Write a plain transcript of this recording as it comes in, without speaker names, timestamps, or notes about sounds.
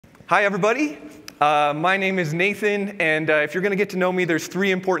Hi, everybody. My name is Nathan, and if you're going to get to know me, there's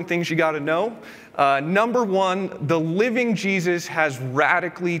three important things you got to know. Number one, the living Jesus has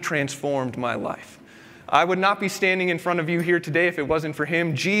radically transformed my life. I would not be standing in front of you here today if it wasn't for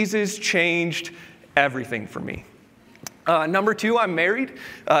him. Jesus changed everything for me. Number two, I'm married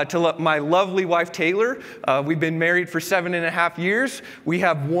to my lovely wife, Taylor. We've been married for 7.5 years. We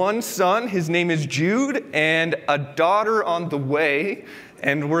have one son. His name is Jude, and a daughter on the way,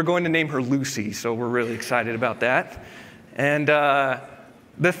 and we're going to name her Lucy, so we're really excited about that. And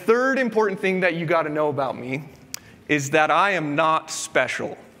the third important thing that you got to know about me is that I am not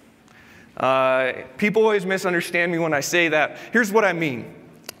special. People always misunderstand me when I say that. Here's what I mean.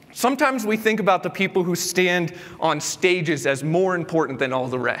 Sometimes we think about the people who stand on stages as more important than all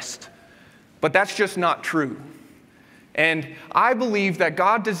the rest. But that's just not true. And I believe that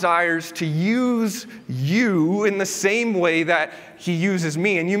God desires to use you in the same way that he uses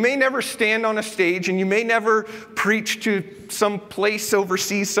me. And you may never stand on a stage, and you may never preach to some place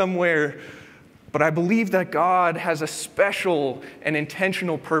overseas somewhere, but I believe that God has a special and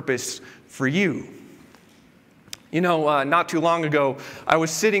intentional purpose for you. You know, not too long ago, I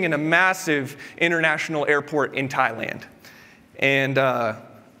was sitting in a massive international airport in Thailand. And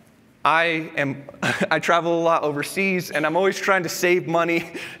I travel a lot overseas, and I'm always trying to save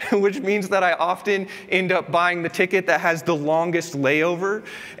money, which means that I often end up buying the ticket that has the longest layover.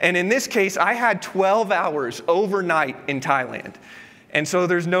 And in this case, I had 12 hours overnight in Thailand. And so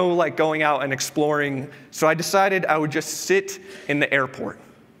there's no like going out and exploring. So I decided I would just sit in the airport.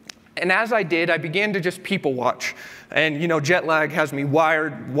 And as I did, I began to just people watch. And, you know, jet lag has me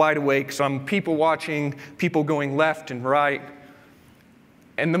wide awake, so I'm people watching, people going left and right.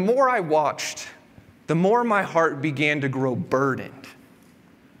 And the more I watched, the more my heart began to grow burdened.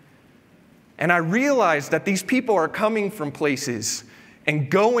 And I realized that these people are coming from places and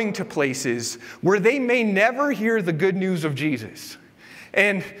going to places where they may never hear the good news of Jesus.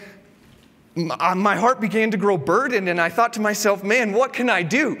 And my heart began to grow burdened, and I thought to myself, man, what can I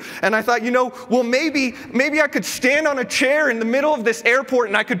do? And I thought, well, maybe I could stand on a chair in the middle of this airport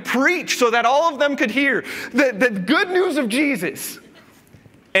and I could preach so that all of them could hear the good news of Jesus.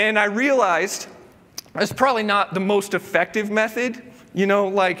 And I realized that's probably not the most effective method. You know,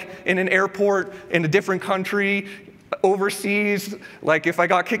 like in an airport in a different country, overseas, like if I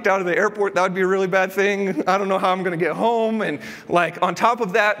got kicked out of the airport, that would be a really bad thing. I don't know how I'm going to get home. And like on top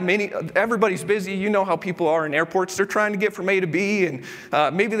of that, everybody's busy. You know how people are in airports. They're trying to get from A to B, and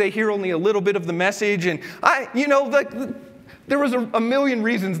maybe they hear only a little bit of the message. And there was a million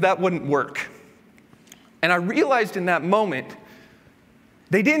reasons that wouldn't work. And I realized in that moment,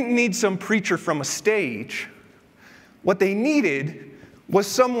 they didn't need some preacher from a stage. What they needed was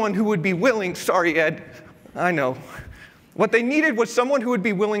someone who would be willing, sorry, Ed, I know. What they needed was someone who would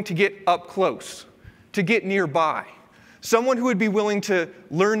be willing to get up close, to get nearby, someone who would be willing to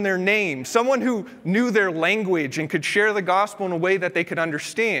learn their name, someone who knew their language and could share the gospel in a way that they could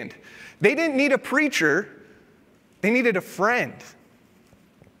understand. They didn't need a preacher, they needed a friend.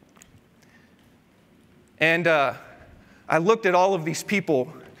 And I looked at all of these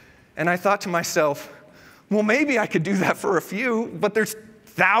people, and I thought to myself, well, maybe I could do that for a few, but there's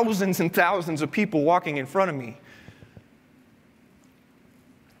thousands and thousands of people walking in front of me.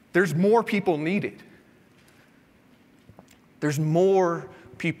 There's more people needed. There's more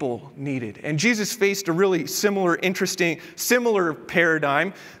people needed. And Jesus faced a really similar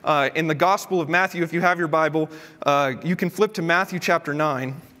paradigm in the Gospel of Matthew. If you have your Bible, you can flip to Matthew chapter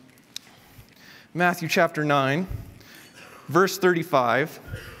 9. Matthew chapter 9. Verse 35.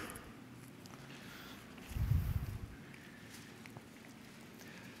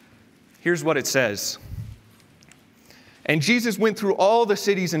 Here's what it says. And Jesus went through all the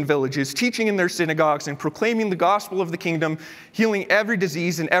cities and villages, teaching in their synagogues and proclaiming the gospel of the kingdom, healing every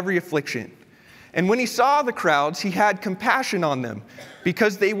disease and every affliction. And when he saw the crowds, he had compassion on them,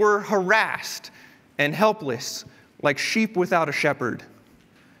 because they were harassed and helpless, like sheep without a shepherd.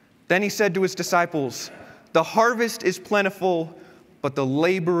 Then he said to his disciples, "The harvest is plentiful, but the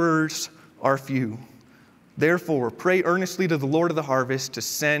laborers are few. Therefore, pray earnestly to the Lord of the harvest to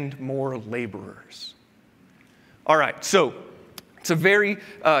send more laborers." All right, so it's a very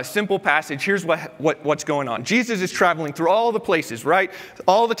simple passage. Here's what's going on. Jesus is traveling through all the places, right?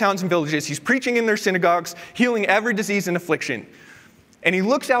 All the towns and villages. He's preaching in their synagogues, healing every disease and affliction. And he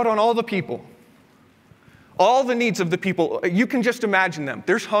looks out on all the people, all the needs of the people. You can just imagine them.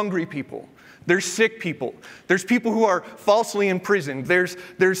 There's hungry people. There's sick people. There's people who are falsely imprisoned. There's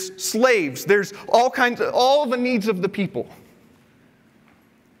slaves. There's all the needs of the people.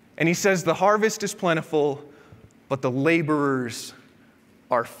 And he says, the harvest is plentiful, but the laborers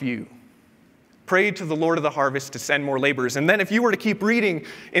are few. Pray to the Lord of the harvest to send more laborers. And then if you were to keep reading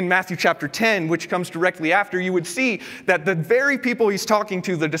in Matthew chapter 10, which comes directly after, you would see that the very people he's talking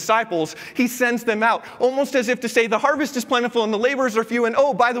to, the disciples, he sends them out, almost as if to say, the harvest is plentiful and the laborers are few, and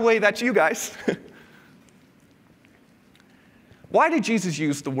oh, by the way, that's you guys. Why did Jesus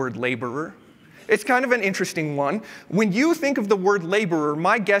use the word laborer? It's kind of an interesting one. When you think of the word laborer,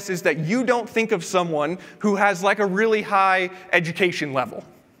 my guess is that you don't think of someone who has like a really high education level.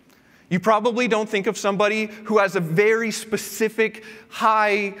 You probably don't think of somebody who has a very specific,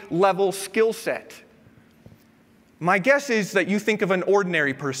 high-level skill set. My guess is that you think of an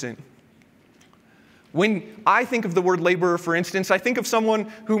ordinary person. When I think of the word laborer, for instance, I think of someone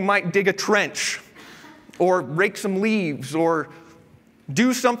who might dig a trench or rake some leaves or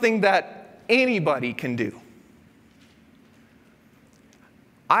do something that anybody can do.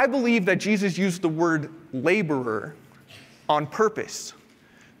 I believe that Jesus used the word laborer on purpose,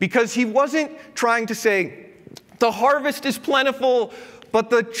 because he wasn't trying to say, the harvest is plentiful,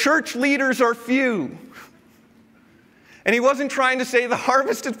 but the church leaders are few. And he wasn't trying to say, the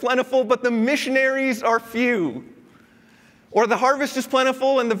harvest is plentiful, but the missionaries are few. Or the harvest is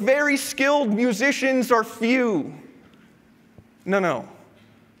plentiful, and the very skilled musicians are few. No.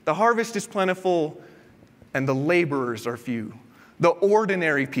 The harvest is plentiful, and the laborers are few. The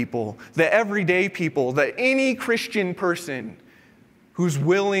ordinary people, the everyday people, the any Christian person who's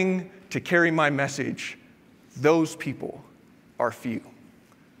willing to carry my message, those people are few.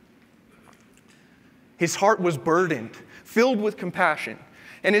 His heart was burdened, filled with compassion.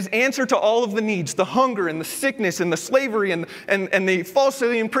 And his answer to all of the needs, the hunger and the sickness and the slavery and the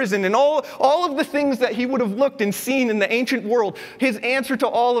falsely imprisoned and all of the things that he would have looked and seen in the ancient world, his answer to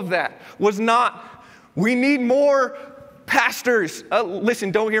all of that was not, we need more pastors. Listen,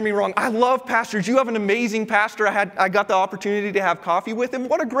 don't hear me wrong. I love pastors. You have an amazing pastor. I got the opportunity to have coffee with him.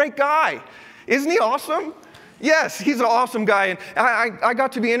 What a great guy. Isn't he awesome? Yes, he's an awesome guy. And I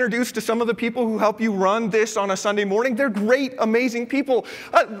got to be introduced to some of the people who help you run this on a Sunday morning. They're great, amazing people.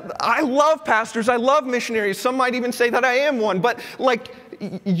 I love pastors. I love missionaries. Some might even say that I am one. But like,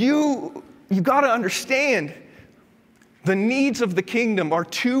 you got to understand, the needs of the kingdom are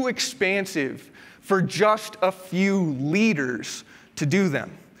too expansive for just a few leaders to do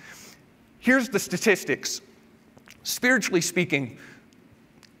them. Here's the statistics. Spiritually speaking,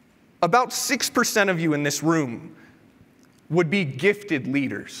 about 6% of you in this room would be gifted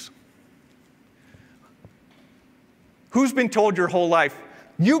leaders. Who's been told your whole life,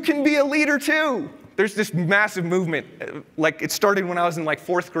 you can be a leader too? There's this massive movement, like it started when I was in like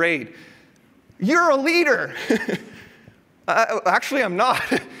 4th grade. You're a leader. Actually, I'm not.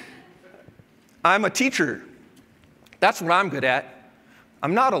 I'm a teacher. That's what I'm good at.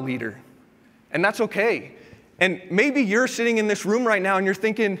 I'm not a leader. And that's okay. And maybe you're sitting in this room right now and you're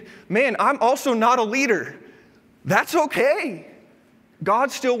thinking, man, I'm also not a leader. That's okay.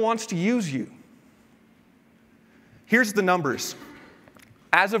 God still wants to use you. Here's the numbers.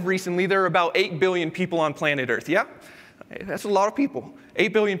 As of recently, there are about 8 billion people on planet Earth. Yeah? That's a lot of people.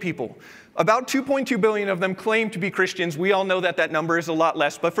 8 billion people. About 2.2 billion of them claim to be Christians. We all know that that number is a lot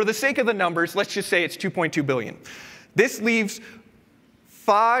less, but for the sake of the numbers, let's just say it's 2.2 billion. This leaves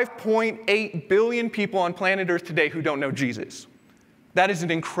 5.8 billion people on planet Earth today who don't know Jesus. That is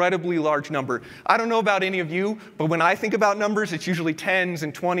an incredibly large number. I don't know about any of you, but when I think about numbers, it's usually tens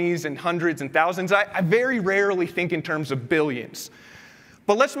and 20s and hundreds and thousands. I very rarely think in terms of billions.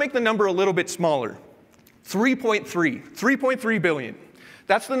 But let's make the number a little bit smaller. 3.3 billion.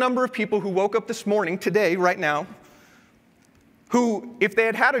 That's the number of people who woke up this morning, today, right now, who, if they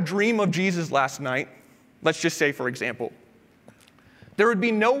had had a dream of Jesus last night, let's just say, for example, there would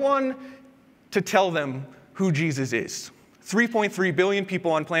be no one to tell them who Jesus is. 3.3 billion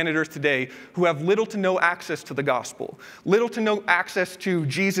people on planet Earth today who have little to no access to the gospel, little to no access to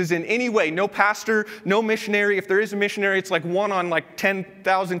Jesus in any way. No pastor, no missionary. If there is a missionary, it's like one on like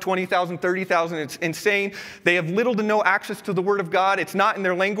 10,000, 20,000, 30,000. It's insane. They have little to no access to the Word of God. It's not in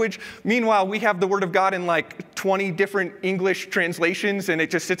their language. Meanwhile, we have the Word of God in like 20 different English translations, and it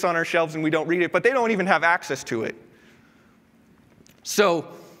just sits on our shelves and we don't read it, but they don't even have access to it. So,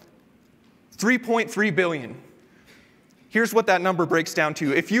 3.3 billion. Here's what that number breaks down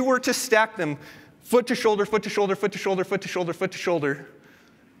to. If you were to stack them foot to shoulder, foot to shoulder, foot to shoulder, foot to shoulder, foot to shoulder,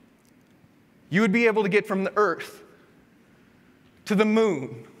 you would be able to get from the earth to the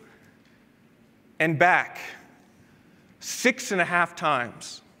moon and back 6.5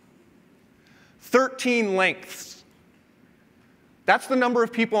 times. 13 lengths. That's the number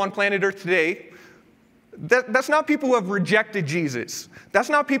of people on planet Earth today. That's not people who have rejected Jesus. That's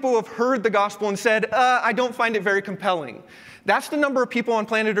not people who have heard the gospel and said, I don't find it very compelling. That's the number of people on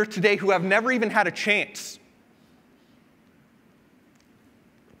planet Earth today who have never even had a chance.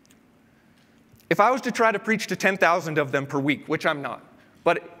 If I was to try to preach to 10,000 of them per week, which I'm not,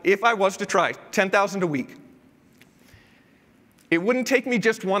 but if I was to try 10,000 a week, it wouldn't take me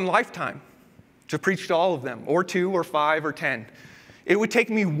just one lifetime to preach to all of them, or 2 or 5 or 10. It would take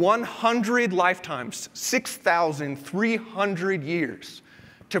me 100 lifetimes, 6,300 years,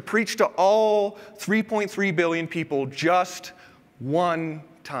 to preach to all 3.3 billion people just one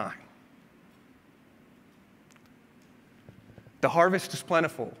time. The harvest is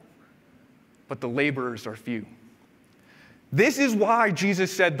plentiful, but the laborers are few. This is why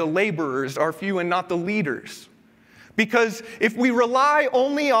Jesus said the laborers are few and not the leaders. Because if we rely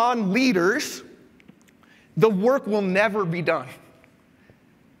only on leaders, the work will never be done.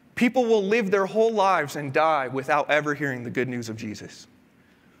 People will live their whole lives and die without ever hearing the good news of Jesus.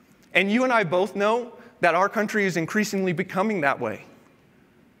 And you and I both know that our country is increasingly becoming that way.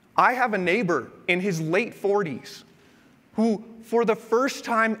 I have a neighbor in his late 40s who, for the first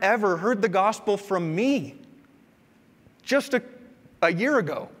time ever, heard the gospel from me just a year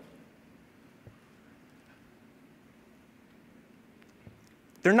ago.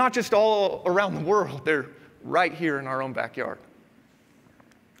 They're not just all around the world, they're right here in our own backyard.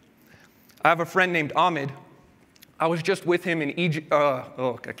 I have a friend named Ahmed. I was just with him in Egypt.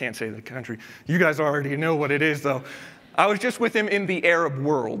 I can't say the country. You guys already know what it is, though. I was just with him in the Arab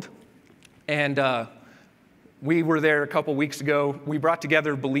world. And we were there a couple weeks ago. We brought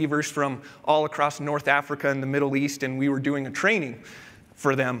together believers from all across North Africa and the Middle East, and we were doing a training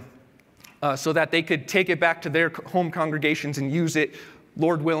for them so that they could take it back to their home congregations and use it,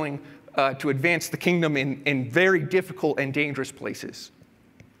 Lord willing, to advance the kingdom in very difficult and dangerous places.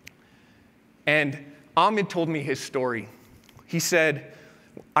 And Ahmed told me his story. He said,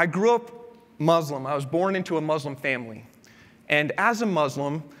 I grew up Muslim. I was born into a Muslim family. And as a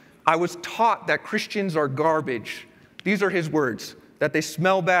Muslim, I was taught that Christians are garbage. These are his words, that they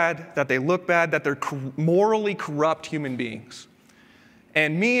smell bad, that they look bad, that they're morally corrupt human beings.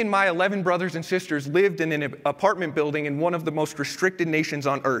 And me and my 11 brothers and sisters lived in an apartment building in one of the most restricted nations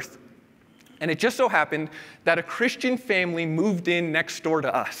on earth. And it just so happened that a Christian family moved in next door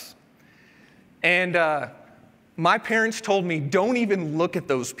to us. And my parents told me, don't even look at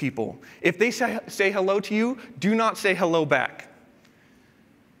those people. If they say hello to you, do not say hello back.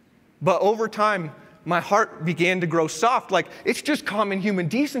 But over time, my heart began to grow soft. Like, it's just common human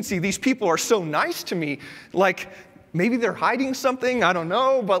decency. These people are so nice to me. Like, maybe they're hiding something, I don't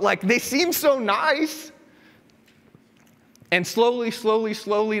know, but like, they seem so nice. And slowly,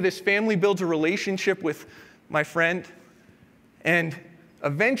 this family builds a relationship with my friend. And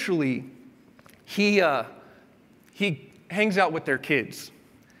eventually, he hangs out with their kids.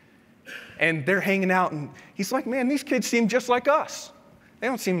 And they're hanging out, and he's like, man, these kids seem just like us. They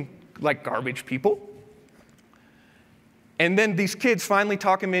don't seem like garbage people. And then these kids finally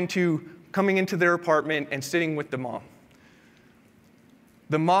talk him into coming into their apartment and sitting with the mom.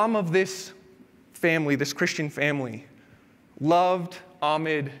 The mom of this family, this Christian family, loved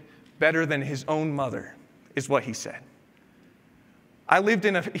Ahmed better than his own mother, is what he said.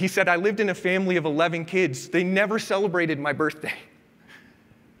 He said, I lived in a family of 11 kids. They never celebrated my birthday.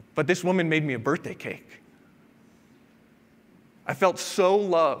 But this woman made me a birthday cake. I felt so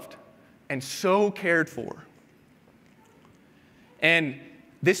loved and so cared for. And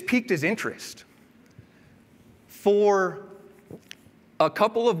this piqued his interest. For a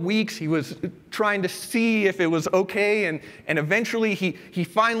couple of weeks, he was trying to see if it was okay, and eventually he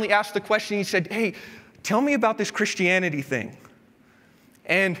finally asked the question. He said, hey, tell me about this Christianity thing.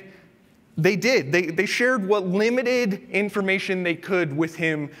 And they did. They shared what limited information they could with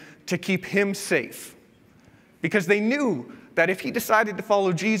him to keep him safe. Because they knew that if he decided to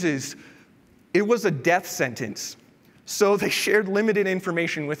follow Jesus, it was a death sentence. So they shared limited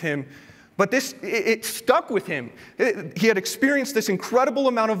information with him. But it stuck with him. He had experienced this incredible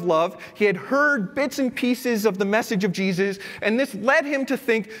amount of love. He had heard bits and pieces of the message of Jesus. And this led him to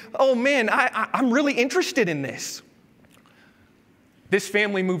think, oh man, I'm really interested in this. This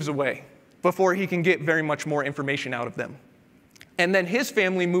family moves away before he can get very much more information out of them. And then his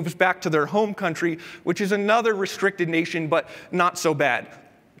family moves back to their home country, which is another restricted nation, but not so bad.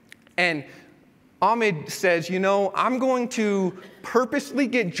 And Ahmed says, I'm going to purposely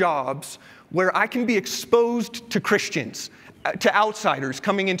get jobs where I can be exposed to Christians, to outsiders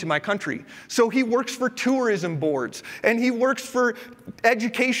coming into my country. So he works for tourism boards, and he works for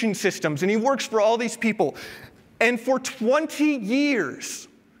education systems, and he works for all these people. And for 20 years,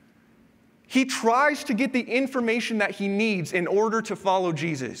 He tries to get the information that he needs in order to follow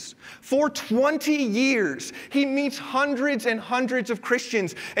Jesus. For 20 years, he meets hundreds and hundreds of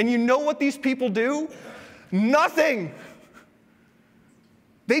Christians. And you know what these people do? Nothing.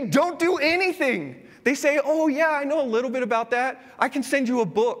 They don't do anything. They say, oh yeah, I know a little bit about that. I can send you a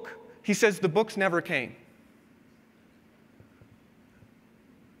book. He says the books never came.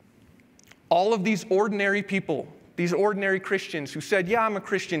 All of these ordinary people, these ordinary Christians who said, yeah, I'm a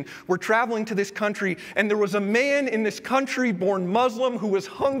Christian, were traveling to this country, and there was a man in this country born Muslim who was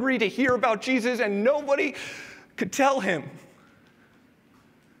hungry to hear about Jesus, and nobody could tell him.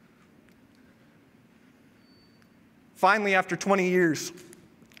 Finally, after 20 years,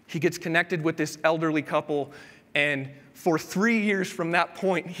 he gets connected with this elderly couple, and for 3 years from that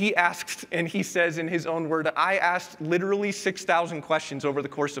point, he asks, and he says in his own word, I asked literally 6,000 questions over the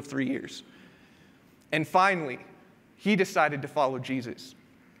course of 3 years. And finally, he decided to follow Jesus.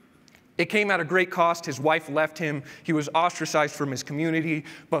 It came at a great cost. His wife left him. He was ostracized from his community.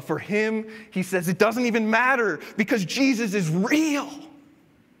 But for him, he says, it doesn't even matter because Jesus is real.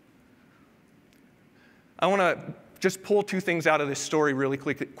 I want to just pull two things out of this story really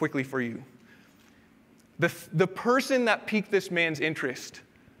quickly for you. The person that piqued this man's interest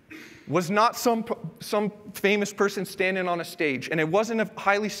was not some famous person standing on a stage, and it wasn't a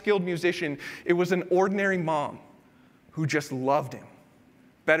highly skilled musician. It was an ordinary mom who just loved him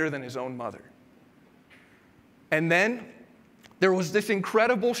better than his own mother. And then there was this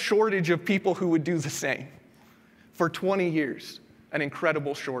incredible shortage of people who would do the same. For 20 years, an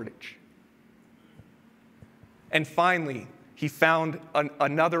incredible shortage. And finally, he found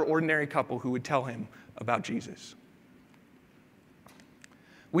another ordinary couple who would tell him about Jesus.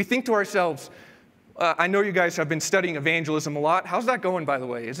 We think to ourselves, I know you guys have been studying evangelism a lot. How's that going, by the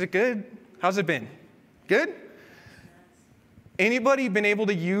way? Is it good? How's it been? Good? Anybody been able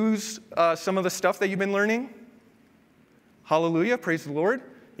to use some of the stuff that you've been learning? Hallelujah, praise the Lord.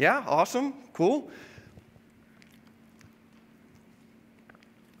 Yeah, awesome, cool.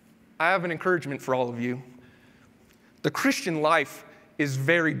 I have an encouragement for all of you. The Christian life is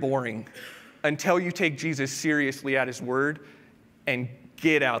very boring until you take Jesus seriously at his word and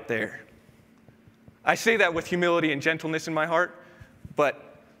get out there. I say that with humility and gentleness in my heart,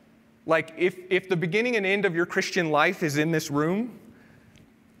 but like if the beginning and end of your Christian life is in this room,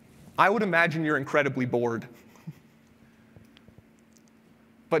 I would imagine you're incredibly bored.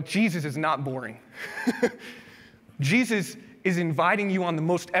 But Jesus is not boring. Jesus is inviting you on the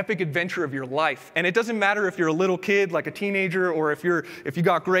most epic adventure of your life. And it doesn't matter if you're a little kid, like a teenager, or if you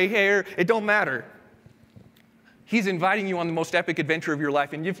got gray hair, it don't matter. He's inviting you on the most epic adventure of your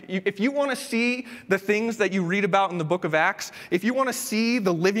life. And if you want to see the things that you read about in the book of Acts, if you want to see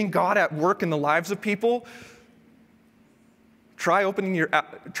the living God at work in the lives of people, try opening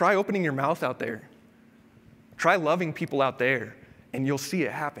your mouth out there. Try loving people out there, and you'll see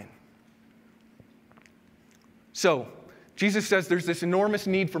it happen. So, Jesus says there's this enormous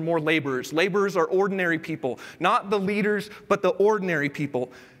need for more laborers. Laborers are ordinary people, not the leaders, but the ordinary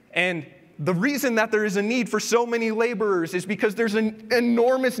people. And the reason that there is a need for so many laborers is because there's an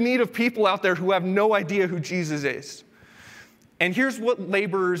enormous need of people out there who have no idea who Jesus is. And here's what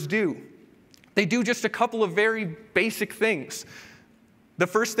laborers do. They do just a couple of very basic things. The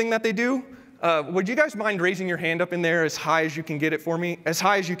first thing that they do, would you guys mind raising your hand up in there as high as you can get it for me? As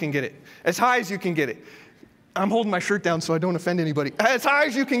high as you can get it. As high as you can get it. I'm holding my shirt down so I don't offend anybody. As high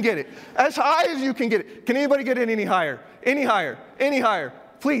as you can get it. As high as you can get it. Can anybody get it any higher? Any higher? Any higher?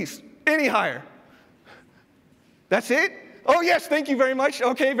 Please. Any higher? That's it? Oh, yes, thank you very much.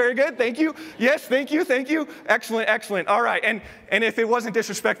 Okay, very good. Thank you. Yes, thank you, thank you. Excellent, excellent. All right, and if it wasn't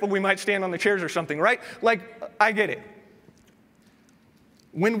disrespectful, we might stand on the chairs or something, right? Like, I get it.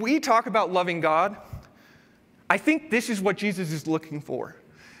 When we talk about loving God, I think this is what Jesus is looking for.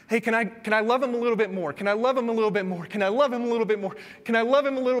 Hey, can I love him a little bit more? Can I love him a little bit more? Can I love him a little bit more? Can I love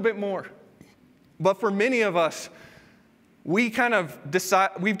him a little bit more? But for many of us, we've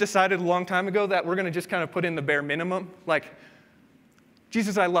decided a long time ago that we're going to just kind of put in the bare minimum. Like,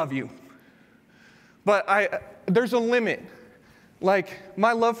 Jesus, I love you. But there's a limit. Like,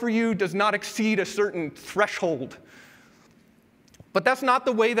 my love for you does not exceed a certain threshold. But that's not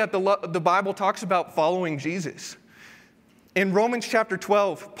the way that the Bible talks about following Jesus. In Romans chapter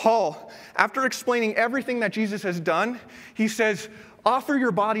 12, Paul, after explaining everything that Jesus has done, he says, offer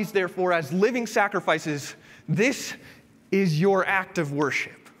your bodies, therefore, as living sacrifices. This is your act of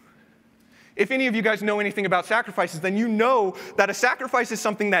worship. If any of you guys know anything about sacrifices, then you know that a sacrifice is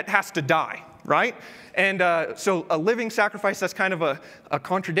something that has to die. right? And so a living sacrifice, that's kind of a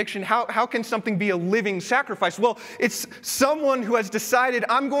contradiction. How can something be a living sacrifice? Well, it's someone who has decided,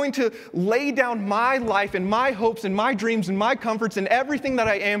 I'm going to lay down my life and my hopes and my dreams and my comforts and everything that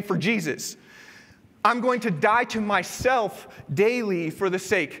I am for Jesus. I'm going to die to myself daily for the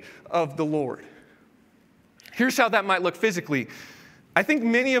sake of the Lord. Here's how that might look physically. I think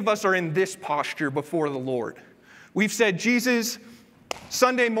many of us are in this posture before the Lord. We've said, Jesus,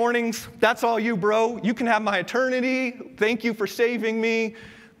 Sunday mornings, that's all you, bro. You can have my eternity. Thank you for saving me.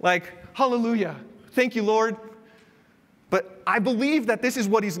 Like, hallelujah. Thank you, Lord. But I believe that this is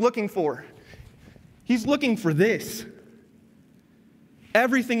what he's looking for. He's looking for this.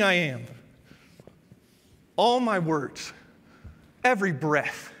 Everything I am. All my words. Every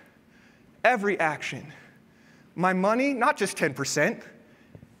breath. Every action. My money, not just 10%.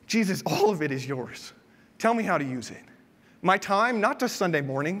 Jesus, all of it is yours. Tell me how to use it. My time, not just Sunday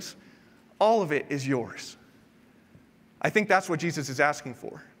mornings. All of it is yours. I think that's what Jesus is asking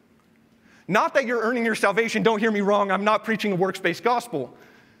for. Not that you're earning your salvation. Don't hear me wrong. I'm not preaching a works-based gospel.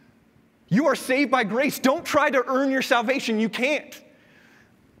 You are saved by grace. Don't try to earn your salvation. You can't.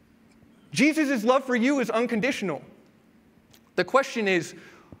 Jesus' love for you is unconditional. The question is,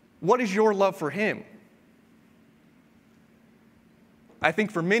 what is your love for him? I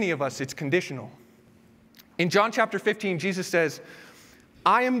think for many of us, it's conditional. In John chapter 15, Jesus says,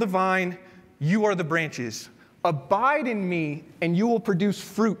 I am the vine, you are the branches. Abide in me, and you will produce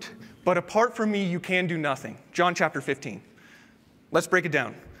fruit. But apart from me, you can do nothing. John chapter 15. Let's break it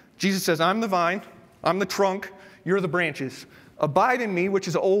down. Jesus says, I'm the vine, I'm the trunk, you're the branches. Abide in me, which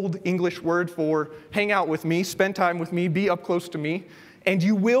is an old English word for hang out with me, spend time with me, be up close to me, and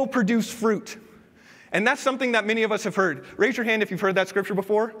you will produce fruit. And that's something that many of us have heard. Raise your hand if you've heard that scripture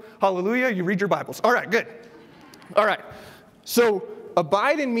before. Hallelujah, you read your Bibles. All right, good. All right, so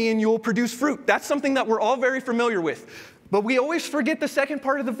abide in me and you will produce fruit. That's something that we're all very familiar with. But we always forget the second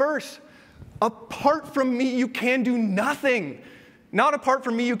part of the verse. Apart from me, you can do nothing. Not apart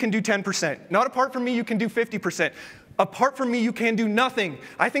from me, you can do 10%. Not apart from me, you can do 50%. Apart from me, you can do nothing.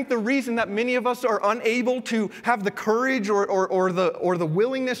 I think the reason that many of us are unable to have the courage or the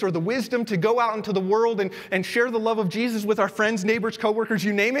willingness or the wisdom to go out into the world and share the love of Jesus with our friends, neighbors, coworkers,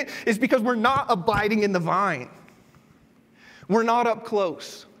 you name it, is because we're not abiding in the vine. We're not up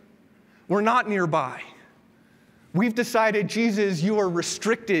close. We're not nearby. We've decided, Jesus, you are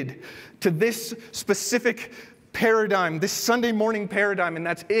restricted to this specific paradigm, this Sunday morning paradigm, and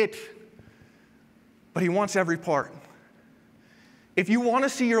that's it. But he wants every part. If you want to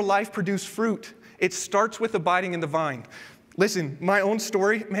see your life produce fruit, it starts with abiding in the vine. Listen, my own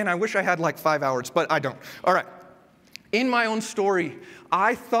story, man, I wish I had like 5 hours, but I don't. All right. In my own story,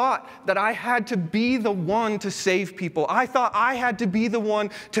 I thought that I had to be the one to save people. I thought I had to be the one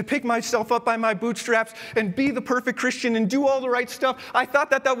to pick myself up by my bootstraps and be the perfect Christian and do all the right stuff. I thought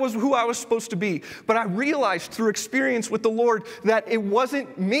that that was who I was supposed to be. But I realized through experience with the Lord that it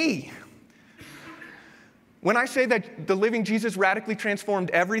wasn't me. When I say that the living Jesus radically transformed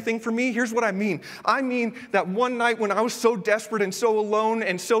everything for me, here's what I mean. I mean that one night when I was so desperate and so alone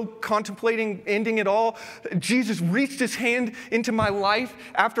and so contemplating ending it all, Jesus reached his hand into my life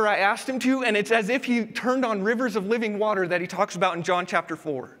after I asked him to, and it's as if he turned on rivers of living water that he talks about in John chapter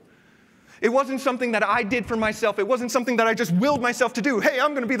 4. It wasn't something that I did for myself. It wasn't something that I just willed myself to do. Hey,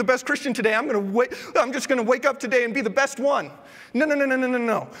 I'm going to be the best Christian today. I'm just going to wake up today and be the best one.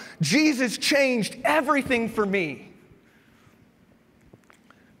 No. Jesus changed everything for me.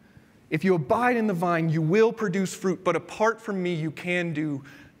 If you abide in the vine, you will produce fruit, but apart from me, you can do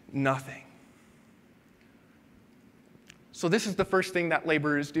nothing. So this is the first thing that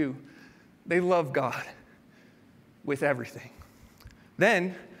laborers do. They love God with everything.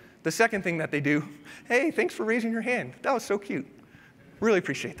 Then, the second thing that they do, hey, thanks for raising your hand. That was so cute. Really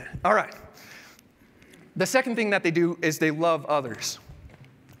appreciate that. All right. The second thing that they do is they love others.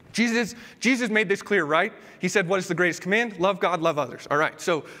 Jesus made this clear, right? He said, what is the greatest command? Love God, love others. All right,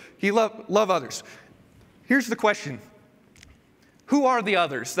 so he love others. Here's the question. Who are the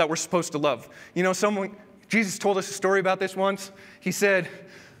others that we're supposed to love? You know, Jesus told us a story about this once. He said,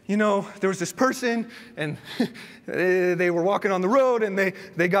 you know, there was this person, and they were walking on the road, and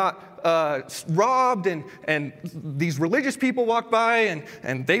they got robbed, and these religious people walked by,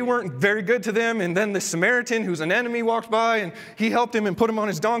 and they weren't very good to them, and then the Samaritan, who's an enemy, walked by, and he helped him and put him on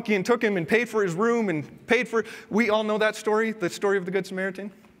his donkey and took him and paid for his room and we all know that story, the story of the Good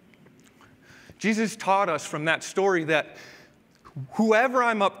Samaritan. Jesus taught us from that story that whoever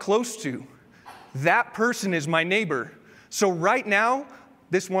I'm up close to, that person is my neighbor. So right now,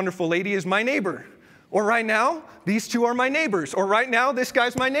 this wonderful lady is my neighbor. Or right now, these two are my neighbors. Or right now, this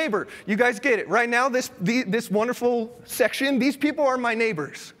guy's my neighbor. You guys get it. Right now, this wonderful section, these people are my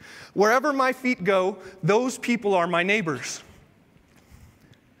neighbors. Wherever my feet go, those people are my neighbors.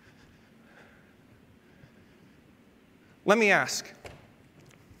 Let me ask.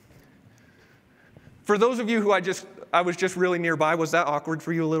 For those of you who I was just really nearby, was that awkward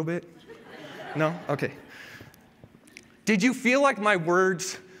for you a little bit? No? Okay. Did you feel like my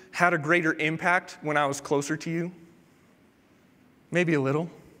words had a greater impact when I was closer to you? Maybe a little.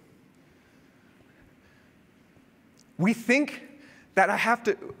 We think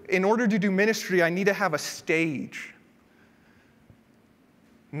that in order to do ministry, I need to have a stage.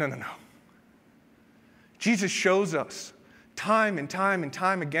 No. Jesus shows us time and time and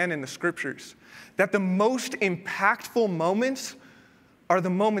time again in the scriptures that the most impactful moments are the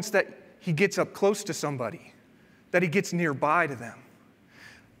moments that he gets up close to somebody, that he gets nearby to them.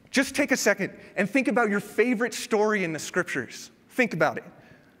 Just take a second and think about your favorite story in the scriptures. Think about it.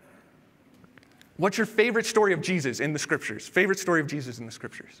 What's your favorite story of Jesus in the scriptures? Favorite story of Jesus in the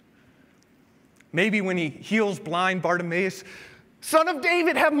scriptures? Maybe when he heals blind Bartimaeus, "Son of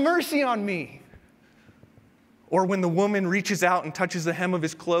David, have mercy on me." Or when the woman reaches out and touches the hem of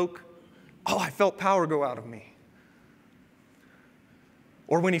his cloak, "Oh, I felt power go out of me."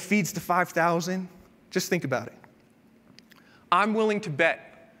 Or when he feeds the 5,000. Just think about it. I'm willing to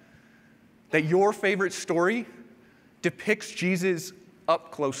bet that your favorite story depicts Jesus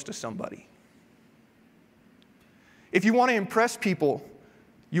up close to somebody. If you want to impress people,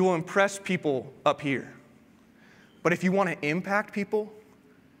 you will impress people up here. But if you want to impact people,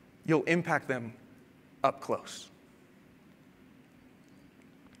 you'll impact them up close.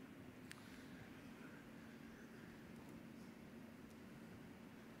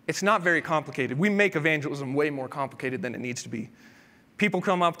 It's not very complicated. We make evangelism way more complicated than it needs to be. People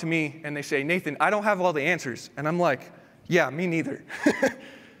come up to me and they say, "Nathan, I don't have all the answers." And I'm like, "Yeah, me neither."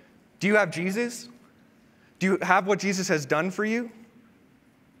 Do you have Jesus? Do you have what Jesus has done for you?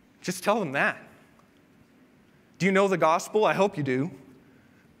 Just tell them that. Do you know the gospel? I hope you do.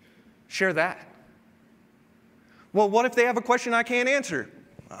 Share that. Well, what if they have a question I can't answer?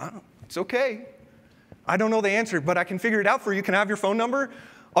 It's okay. I don't know the answer, but I can figure it out for you. Can I have your phone number?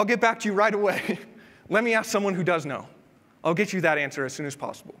 I'll get back to you right away. Let me ask someone who does know. I'll get you that answer as soon as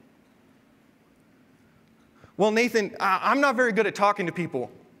possible. Well, Nathan, I'm not very good at talking to people.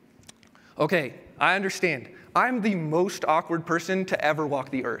 Okay, I understand. I'm the most awkward person to ever walk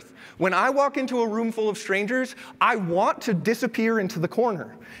the earth. When I walk into a room full of strangers, I want to disappear into the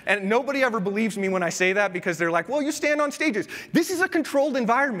corner. And nobody ever believes me when I say that because they're like, "Well, you stand on stages. This is a controlled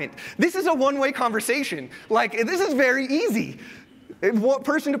environment. This is a one-way conversation. Like, this is very easy."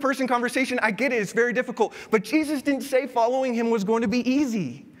 Person-to-person conversation, I get it, it's very difficult. But Jesus didn't say following him was going to be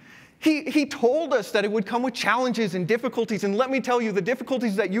easy. He told us that it would come with challenges and difficulties. And let me tell you, the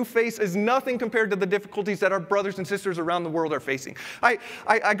difficulties that you face is nothing compared to the difficulties that our brothers and sisters around the world are facing. I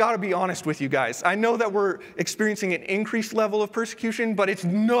got to be honest with you guys. I know that we're experiencing an increased level of persecution, but it's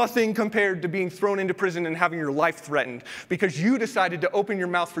nothing compared to being thrown into prison and having your life threatened because you decided to open your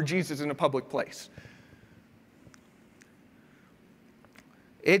mouth for Jesus in a public place.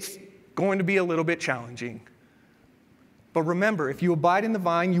 It's going to be a little bit challenging. But remember, if you abide in the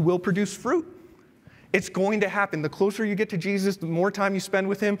vine, you will produce fruit. It's going to happen. The closer you get to Jesus, the more time you spend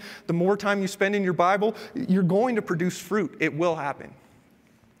with him, the more time you spend in your Bible, you're going to produce fruit. It will happen.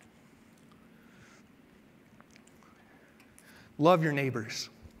 Love your neighbors.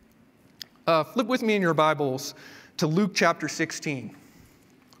 Flip with me in your Bibles to Luke chapter 16.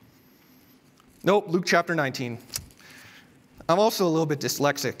 Nope, Luke chapter 19. I'm also a little bit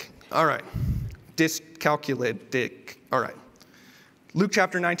dyslexic. All right. Dyscalculated. All right. Luke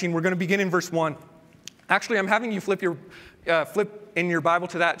chapter 19, we're going to begin in verse 1. Actually, I'm having you flip in your Bible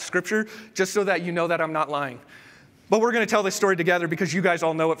to that scripture just so that you know that I'm not lying. But we're going to tell this story together because you guys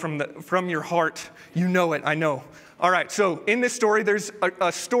all know it from your heart. You know it, I know. All right, so in this story, there's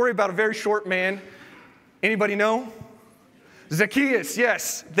a story about a very short man. Anybody know? Zacchaeus,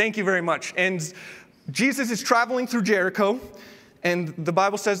 yes. Thank you very much. And Jesus is traveling through Jericho, and the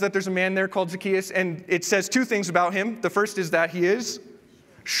Bible says that there's a man there called Zacchaeus, and it says two things about him. The first is that he is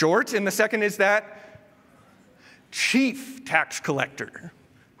short, and the second is that chief tax collector.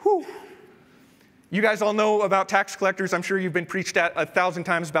 Whew. You guys all know about tax collectors. I'm sure you've been preached at 1,000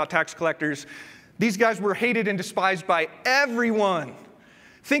 times about tax collectors. These guys were hated and despised by everyone.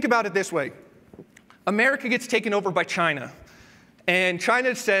 Think about it this way. America gets taken over by China. And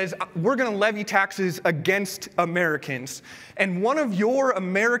China says, we're going to levy taxes against Americans. And one of your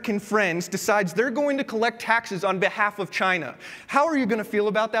American friends decides they're going to collect taxes on behalf of China. How are you going to feel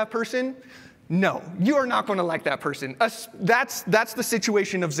about that person? No, you are not going to like that person. That's the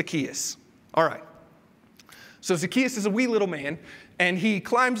situation of Zacchaeus. All right. So Zacchaeus is a wee little man, and he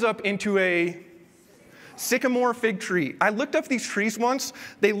climbs up into a sycamore fig tree. I looked up these trees once.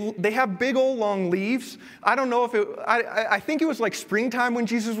 They have big old long leaves. I don't know if I think it was like springtime when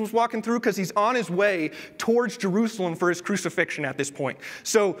Jesus was walking through, because he's on his way towards Jerusalem for his crucifixion at this point.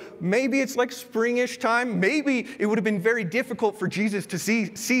 So maybe it's like springish time. Maybe it would have been very difficult for Jesus to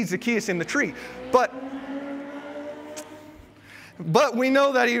see Zacchaeus in the tree. But we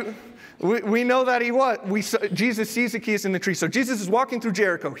know that Jesus sees Zacchaeus in the tree. So Jesus is walking through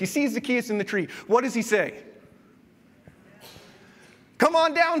Jericho. He sees Zacchaeus in the tree. What does he say? Come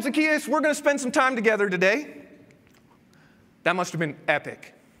on down, Zacchaeus. We're going to spend some time together today. That must have been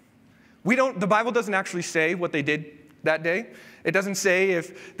epic. The Bible doesn't actually say what they did that day. It doesn't say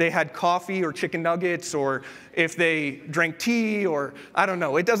if they had coffee or chicken nuggets or if they drank tea or I don't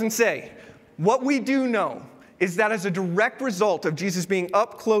know. It doesn't say. What we do know is that as a direct result of Jesus being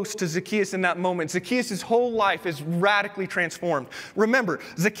up close to Zacchaeus in that moment, Zacchaeus' whole life is radically transformed. Remember,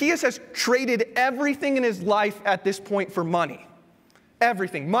 Zacchaeus has traded everything in his life at this point for money.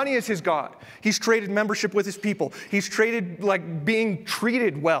 Everything. Money is his God. He's traded membership with his people. He's traded like being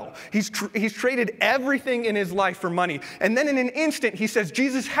treated well. He's traded everything in his life for money. And then in an instant, he says,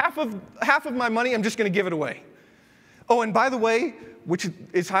 Jesus, half of my money, I'm just going to give it away. Oh, and by the way, which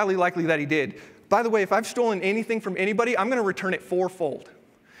is highly likely that he did, by the way, if I've stolen anything from anybody, I'm going to return it fourfold.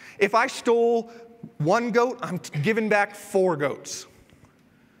 If I stole 1 goat, I'm giving back 4 goats.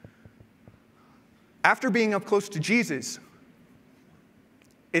 After being up close to Jesus,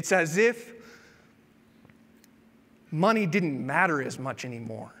 it's as if money didn't matter as much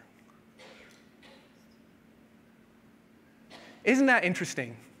anymore. Isn't that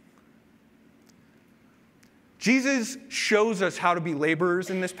interesting? Jesus shows us how to be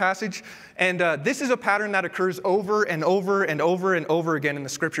laborers in this passage, and this is a pattern that occurs over and over and over and over again in the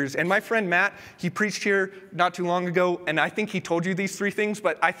scriptures. And my friend Matt, he preached here not too long ago, and I think he told you these 3 things,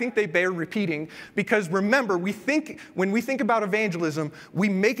 but I think they bear repeating, because remember, when we think about evangelism, we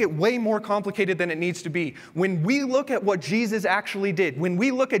make it way more complicated than it needs to be. When we look at what Jesus actually did, when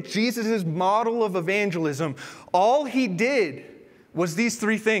we look at Jesus' model of evangelism, all he did was these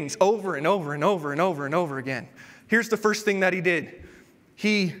 3 things over and over and over and over and over again. Here's the first thing that he did.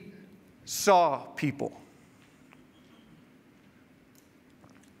 He saw people.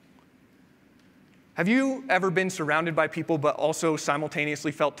 Have you ever been surrounded by people but also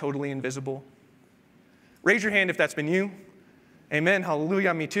simultaneously felt totally invisible? Raise your hand if that's been you. Amen,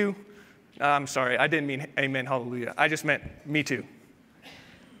 hallelujah, me too. I'm sorry, I didn't mean amen, hallelujah. I just meant me too.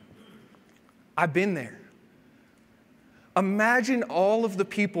 I've been there. Imagine all of the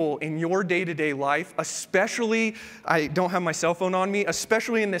people in your day-to-day life, especially, I don't have my cell phone on me,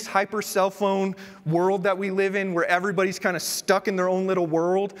 especially in this hyper cell phone world that we live in where everybody's kind of stuck in their own little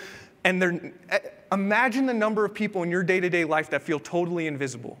world. And imagine the number of people in your day-to-day life that feel totally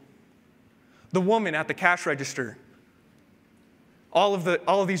invisible. The woman at the cash register. All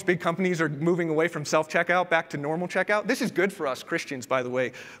of these big companies are moving away from self-checkout back to normal checkout. This is good for us Christians, by the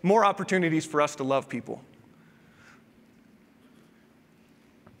way. More opportunities for us to love people.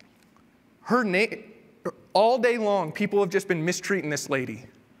 Her name, all day long, people have just been mistreating this lady.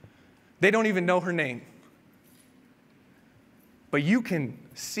 They don't even know her name. But you can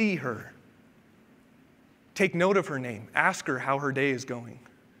see her. Take note of her name. Ask her how her day is going.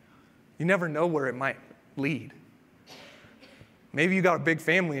 You never know where it might lead. Maybe you got a big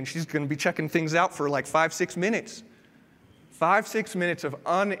family and she's going to be checking things out for like 5-6 minutes. 5-6 minutes of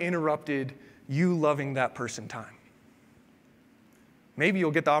uninterrupted you loving that person time. Maybe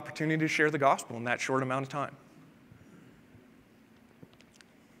you'll get the opportunity to share the gospel in that short amount of time.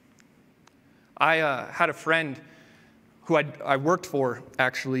 I had a friend who I worked for,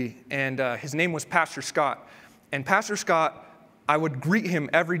 actually, and his name was Pastor Scott. And Pastor Scott, I would greet him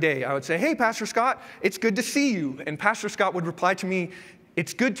every day. I would say, "Hey, Pastor Scott, it's good to see you." And Pastor Scott would reply to me,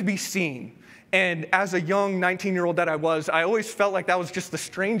 "It's good to be seen." And as a young 19-year-old that I was, I always felt like that was just the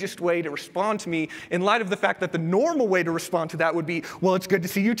strangest way to respond to me, in light of the fact that the normal way to respond to that would be, "Well, it's good to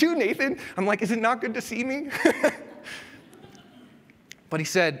see you too, Nathan." I'm like, is it not good to see me? But he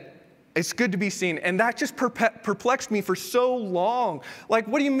said, "It's good to be seen." And that just perplexed me for so long. Like,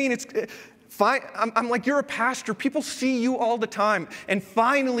 what do you mean it's fine? I'm like, you're a pastor. People see you all the time. And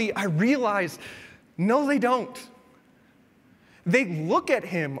finally, I realized, no, they don't. They look at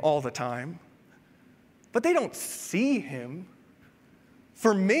him all the time, but they don't see him.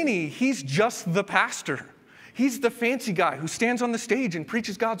 For many, he's just the pastor. He's the fancy guy who stands on the stage and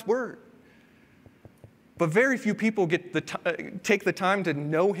preaches God's word. But very few people take the time to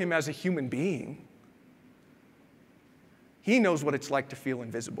know him as a human being. He knows what it's like to feel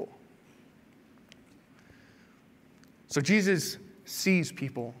invisible. So Jesus sees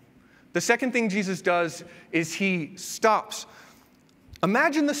people. The second thing Jesus does is he stops.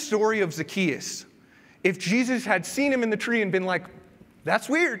 Imagine the story of Zacchaeus. If Jesus had seen him in the tree and been like, that's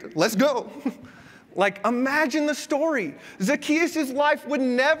weird, let's go. Like, imagine the story. Zacchaeus' life would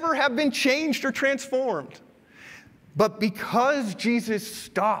never have been changed or transformed. But because Jesus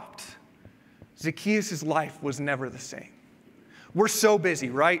stopped, Zacchaeus' life was never the same. We're so busy,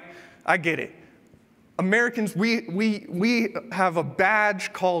 right? I get it. Americans, we have a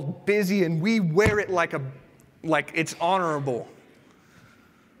badge called busy, and we wear it like it's honorable.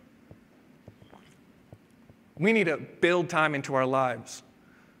 We need to build time into our lives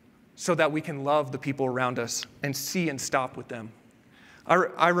so that we can love the people around us and see and stop with them.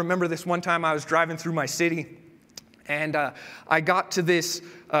 I remember this one time I was driving through my city, and I got to this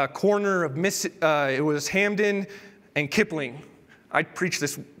corner of it was Hamden and Kipling. I preach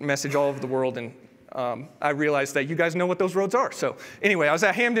this message all over the world, and I realized that you guys know what those roads are. So anyway, I was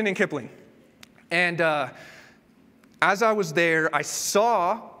at Hamden and Kipling. And as I was there, I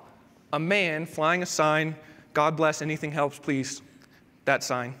saw a man flying a sign, God bless, anything helps, please, that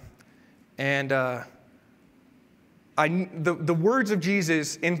sign. And the words of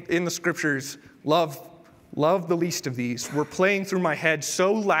Jesus in the scriptures, love the least of these, were playing through my head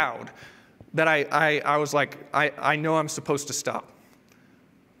so loud that I was like, I know I'm supposed to stop.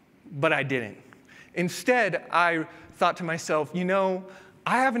 But I didn't. Instead, I thought to myself,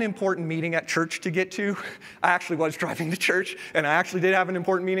 I have an important meeting at church to get to. I actually was driving to church, and I actually did have an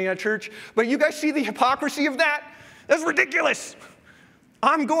important meeting at church. But you guys see the hypocrisy of that? That's ridiculous.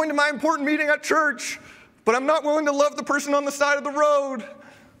 I'm going to my important meeting at church, but I'm not willing to love the person on the side of the road.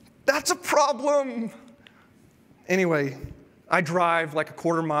 That's a problem. Anyway, I drive like a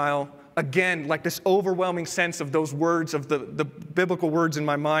quarter mile. Again, like this overwhelming sense of those words, of the biblical words in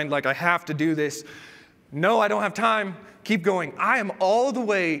my mind, like I have to do this. No, I don't have time. Keep going. I am all the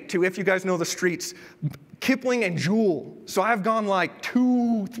way to, if you guys know the streets, Kipling and Jewel. So I've gone like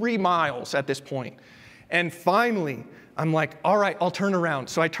 2-3 miles at this point. And finally, I'm like, all right, I'll turn around.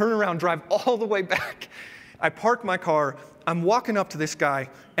 So I turn around, drive all the way back. I park my car. I'm walking up to this guy,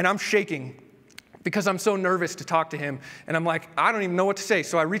 and I'm shaking because I'm so nervous to talk to him. And I'm like, I don't even know what to say.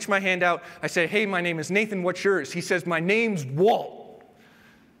 So I reach my hand out. I say, hey, my name is Nathan. What's yours? He says, my name's Walt.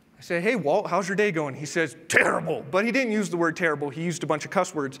 I say, hey, Walt, how's your day going? He says, terrible. But he didn't use the word terrible. He used a bunch of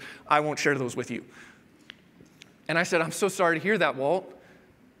cuss words. I won't share those with you. And I said, I'm so sorry to hear that, Walt.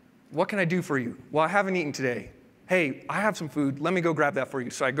 What can I do for you? Well, I haven't eaten today. Hey, I have some food. Let me go grab that for you.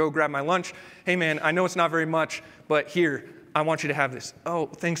 So I go grab my lunch. Hey, man, I know it's not very much, but here, I want you to have this. Oh,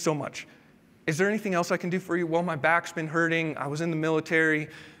 thanks so much. Is there anything else I can do for you? Well, my back's been hurting. I was in the military,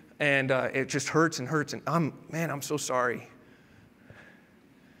 and it just hurts and hurts. And I'm so sorry.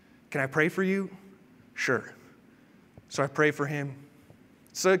 Can I pray for you? Sure. So I pray for him.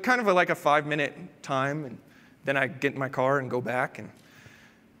 So kind of like a 5-minute time, and then I get in my car and go back. And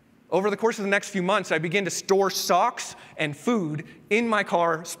over the course of the next few months, I begin to store socks and food in my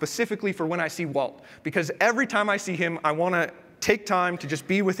car specifically for when I see Walt. Because every time I see him, I want to take time to just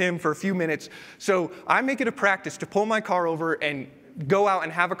be with him for a few minutes. So I make it a practice to pull my car over and go out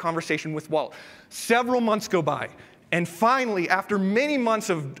and have a conversation with Walt. Several months go by. And finally, after many months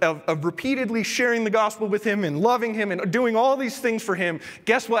of repeatedly sharing the gospel with him and loving him and doing all these things for him,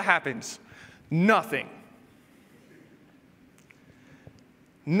 guess what happens? Nothing.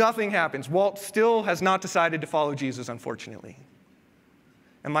 Nothing happens. Walt still has not decided to follow Jesus, unfortunately.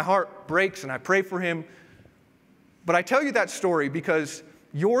 And my heart breaks, and I pray for him. But I tell you that story because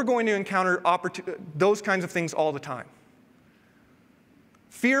you're going to encounter those kinds of things all the time.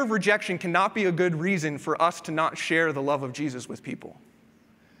 Fear of rejection cannot be a good reason for us to not share the love of Jesus with people.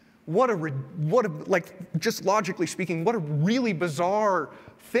 Just logically speaking, what a really bizarre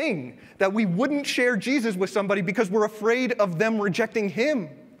thing that we wouldn't share Jesus with somebody because we're afraid of them rejecting him.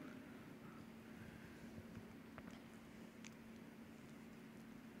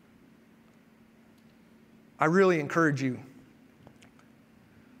 I really encourage you,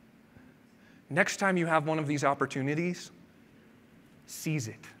 next time you have one of these opportunities, seize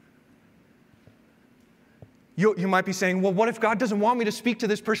it. You might be saying, well, what if God doesn't want me to speak to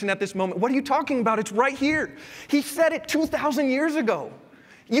this person at this moment? What are you talking about? It's right here. He said it 2,000 years ago.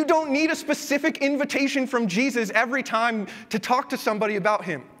 You don't need a specific invitation from Jesus every time to talk to somebody about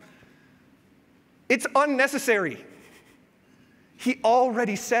him. It's unnecessary. He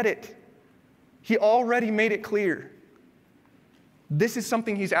already said it. He already made it clear. This is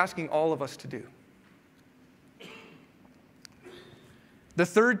something he's asking all of us to do. The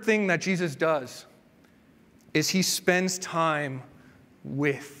third thing that Jesus does is he spends time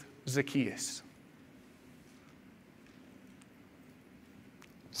with Zacchaeus.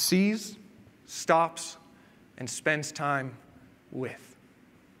 Sees, stops, and spends time with.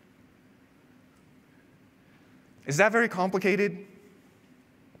 Is that very complicated?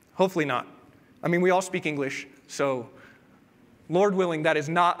 Hopefully not. I mean, we all speak English, so Lord willing, that is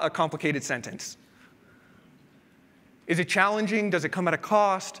not a complicated sentence. Is it challenging? Does it come at a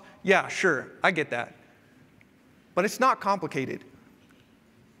cost? Yeah, sure, I get that. But it's not complicated.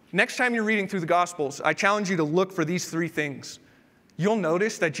 Next time you're reading through the Gospels, I challenge you to look for these three things. You'll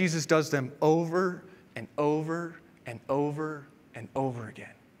notice that Jesus does them over and over and over and over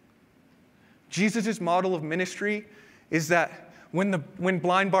again. Jesus' model of ministry is that when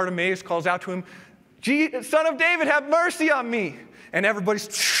blind Bartimaeus calls out to him, Son of David, have mercy on me. And everybody's,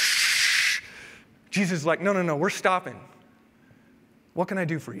 Jesus is like, no, we're stopping. What can I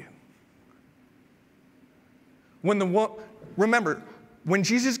do for you? Remember, when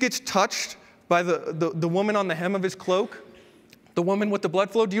Jesus gets touched by the woman on the hem of his cloak, the woman with the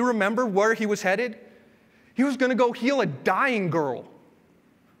blood flow, do you remember where he was headed? He was going to go heal a dying girl.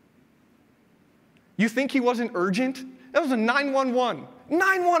 You think he wasn't urgent? That was a 911.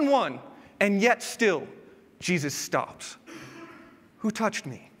 911. And yet still, Jesus stops. Who touched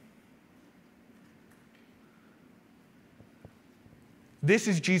me? This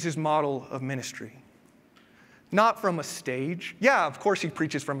is Jesus' model of ministry. Not from a stage. Yeah, of course he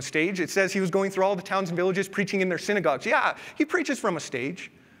preaches from a stage. It says he was going through all the towns and villages preaching in their synagogues. Yeah, he preaches from a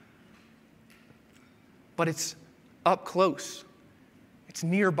stage. But it's up close. It's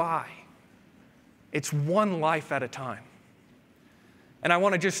nearby. It's one life at a time. And I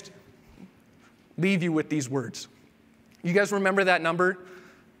want to just leave you with these words. You guys remember that number?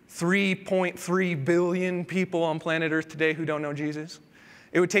 3.3 billion people on planet Earth today who don't know Jesus.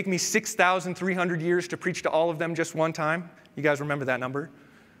 It would take me 6,300 years to preach to all of them just one time. You guys remember that number?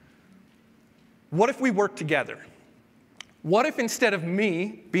 What if we worked together? What if instead of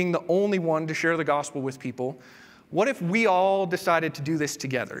me being the only one to share the gospel with people, what if we all decided to do this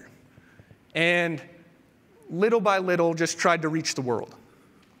together? And little by little just tried to reach the world.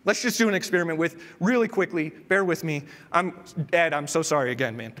 Let's just do an experiment really quickly, bear with me. Ed, I'm so sorry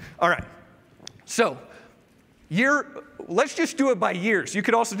again, man. All right. So, let's just do it by years. You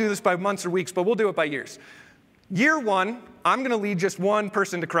could also do this by months or weeks, but we'll do it by years. Year one, I'm going to lead just one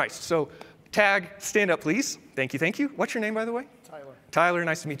person to Christ. So, stand up, please. Thank you. What's your name, by the way? Tyler. Tyler,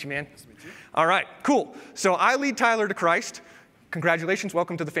 nice to meet you, man. Nice to meet you. All right, cool. So I lead Tyler to Christ. Congratulations,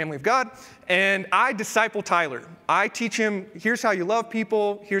 welcome to the family of God. And I disciple Tyler. I teach him, here's how you love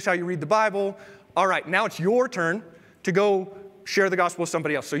people, here's how you read the Bible. All right, now it's your turn to go share the gospel with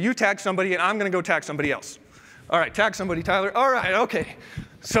somebody else. So you tag somebody, and I'm going to go tag somebody else. All right, tag somebody, Tyler. All right, okay.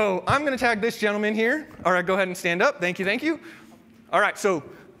 So I'm going to tag this gentleman here. All right, go ahead and stand up. Thank you. All right, so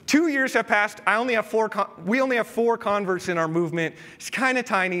 2 years have passed. We only have 4 converts in our movement. It's kind of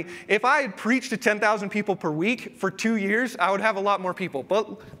tiny. If I had preached to 10,000 people per week for 2 years, I would have a lot more people.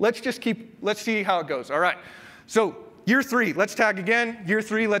 But let's see how it goes. All right. So year 3, let's tag again. Year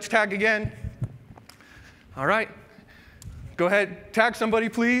 3, let's tag again. All right. Go ahead. Tag somebody,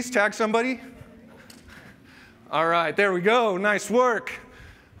 please. Tag somebody. All right. There we go. Nice work.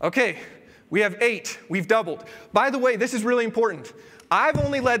 Okay. We have 8. We've doubled. By the way, this is really important. I've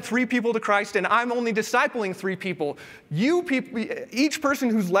only led 3 people to Christ, and I'm only discipling 3 people. You people, each person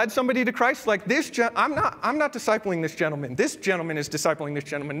who's led somebody to Christ, like this, I'm not discipling this gentleman. This gentleman is discipling this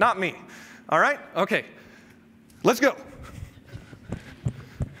gentleman, not me. All right? Okay. Let's go.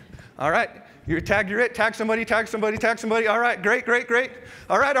 All right. You're it. Tag somebody. All right. Great.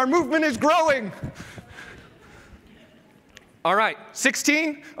 All right. Our movement is growing. All right.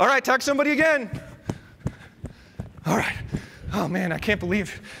 16. All right. Tag somebody again. All right. Oh, man, I can't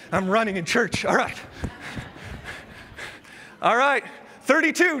believe I'm running in church. All right. All right.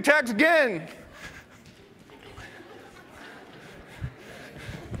 32, tags again.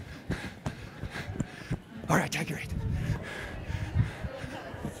 All right, tag your 8.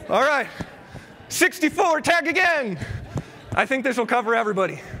 All right. 64, tag again. I think this will cover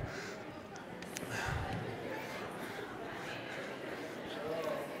everybody.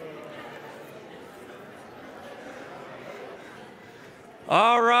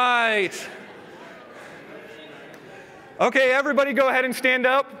 All right. Okay, everybody go ahead and stand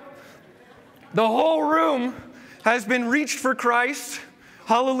up. The whole room has been reached for Christ.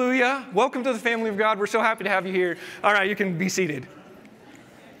 Hallelujah. Welcome to the family of God. We're so happy to have you here. All right, you can be seated.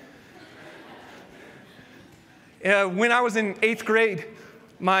 When I was in 8th grade,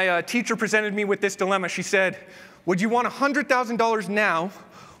 my teacher presented me with this dilemma. She said, Would you want $100,000 now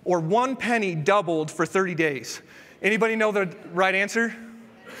or 1 penny doubled for 30 days? Anybody know the right answer?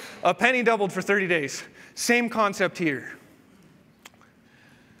 A penny doubled for 30 days. Same concept here.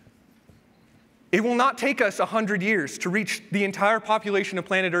 It will not take us 100 years to reach the entire population of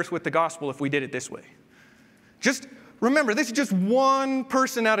planet Earth with the gospel if we did it this way. Just remember, this is just one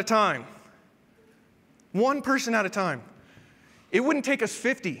person at a time. One person at a time. It wouldn't take us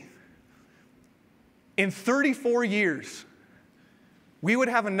 50. In 34 years, we would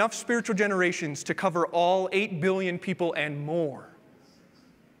have enough spiritual generations to cover all 8 billion people and more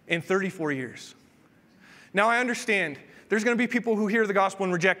in 34 years. Now, I understand there's going to be people who hear the gospel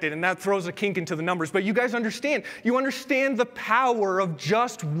and reject it, and that throws a kink into the numbers. But you guys understand. You understand the power of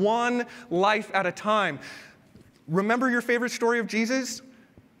just one life at a time. Remember your favorite story of Jesus?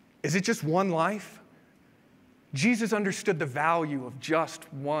 Is it just one life? Jesus understood the value of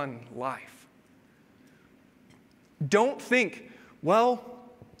just one life. Don't think, well,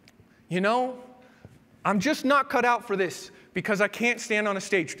 I'm just not cut out for this because I can't stand on a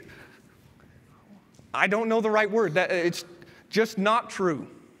stage. I don't know the right word. It's just not true.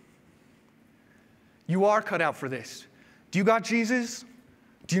 You are cut out for this. Do you got Jesus?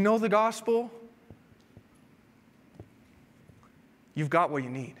 Do you know the gospel? You've got what you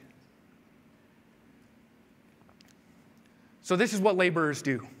need. So this is what laborers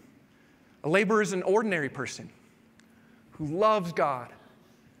do. A laborer is an ordinary person who loves God,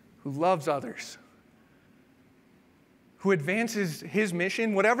 who loves others, who advances his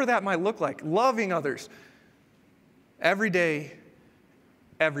mission, whatever that might look like, loving others every day,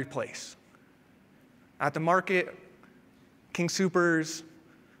 every place. At the market, King Soopers,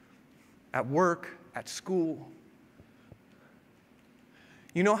 at work, at school.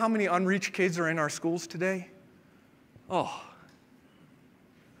 You know how many unreached kids are in our schools today? Oh.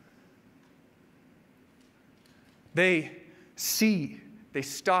 They see, they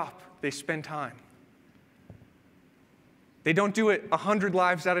stop, they spend time. They don't do it 100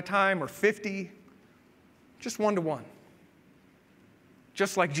 lives at a time or 50, just 1-to-1.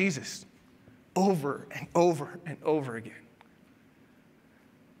 Just like Jesus, over and over and over again.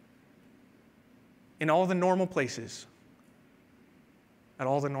 In all the normal places, at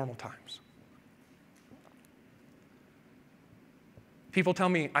all the normal times. People tell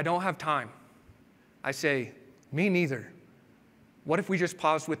me, I don't have time. I say, me neither. What if we just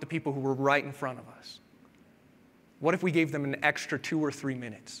paused with the people who were right in front of us? What if we gave them an extra 2 or 3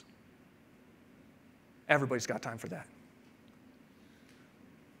 minutes? Everybody's got time for that.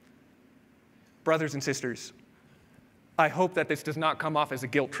 Brothers and sisters, I hope that this does not come off as a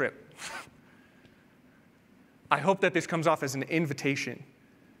guilt trip. I hope that this comes off as an invitation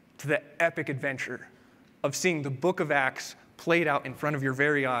to the epic adventure of seeing the book of Acts played out in front of your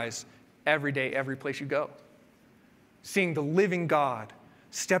very eyes every day, every place you go. Seeing the living God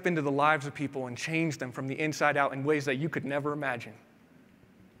step into the lives of people and change them from the inside out in ways that you could never imagine.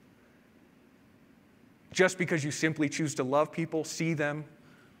 Just because you simply choose to love people, see them,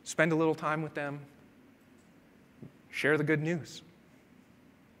 spend a little time with them, share the good news.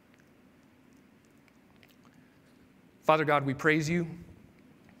 Father God, we praise you.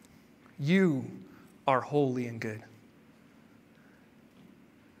 You are holy and good.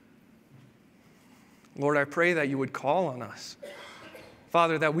 Lord, I pray that you would call on us.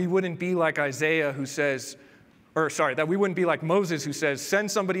 Father, that we wouldn't be like Isaiah who says, that we wouldn't be like Moses who says,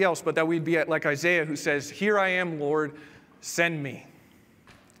 send somebody else, but that we'd be like Isaiah who says, here I am, Lord, send me.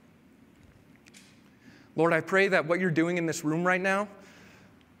 Lord, I pray that what you're doing in this room right now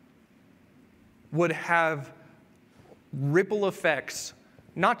would have ripple effects,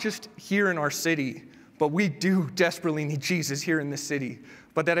 not just here in our city, but we do desperately need Jesus here in this city,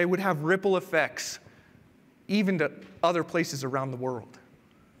 but that it would have ripple effects even to other places around the world.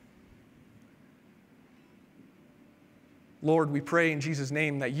 Lord, we pray in Jesus'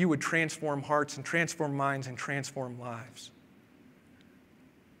 name that you would transform hearts and transform minds and transform lives.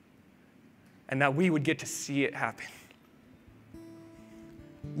 And that we would get to see it happen.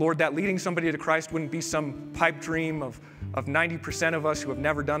 Lord, that leading somebody to Christ wouldn't be some pipe dream of 90% of us who have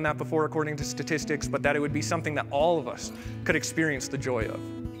never done that before according to statistics, but that it would be something that all of us could experience the joy of.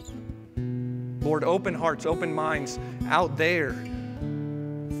 Lord, open hearts, open minds out there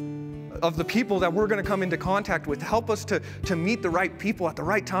of the people that we're going to come into contact with. Help us to meet the right people at the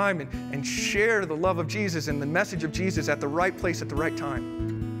right time and share the love of Jesus and the message of Jesus at the right place at the right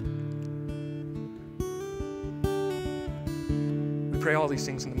time. We pray all these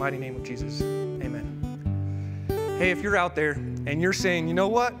things in the mighty name of Jesus. Amen. Hey, if you're out there and you're saying, you know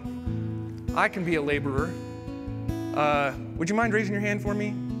what? I can be a laborer. Would you mind raising your hand for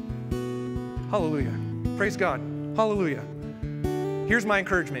me? Hallelujah. Praise God. Hallelujah. Here's my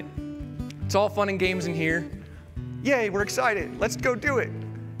encouragement. It's all fun and games in here. Yay, we're excited. Let's go do it.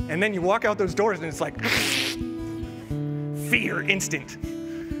 And then you walk out those doors and it's like, fear instant.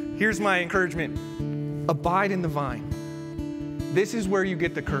 Here's my encouragement. Abide in the vine. This is where you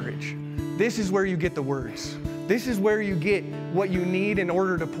get the courage. This is where you get the words. This is where you get what you need in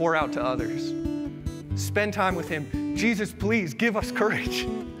order to pour out to others. Spend time with him. Jesus, please give us courage.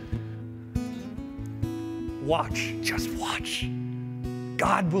 Watch, just watch.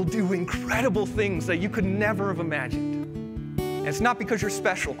 God will do incredible things that you could never have imagined. And it's not because you're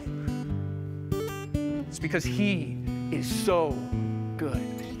special. It's because he is so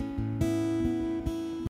good.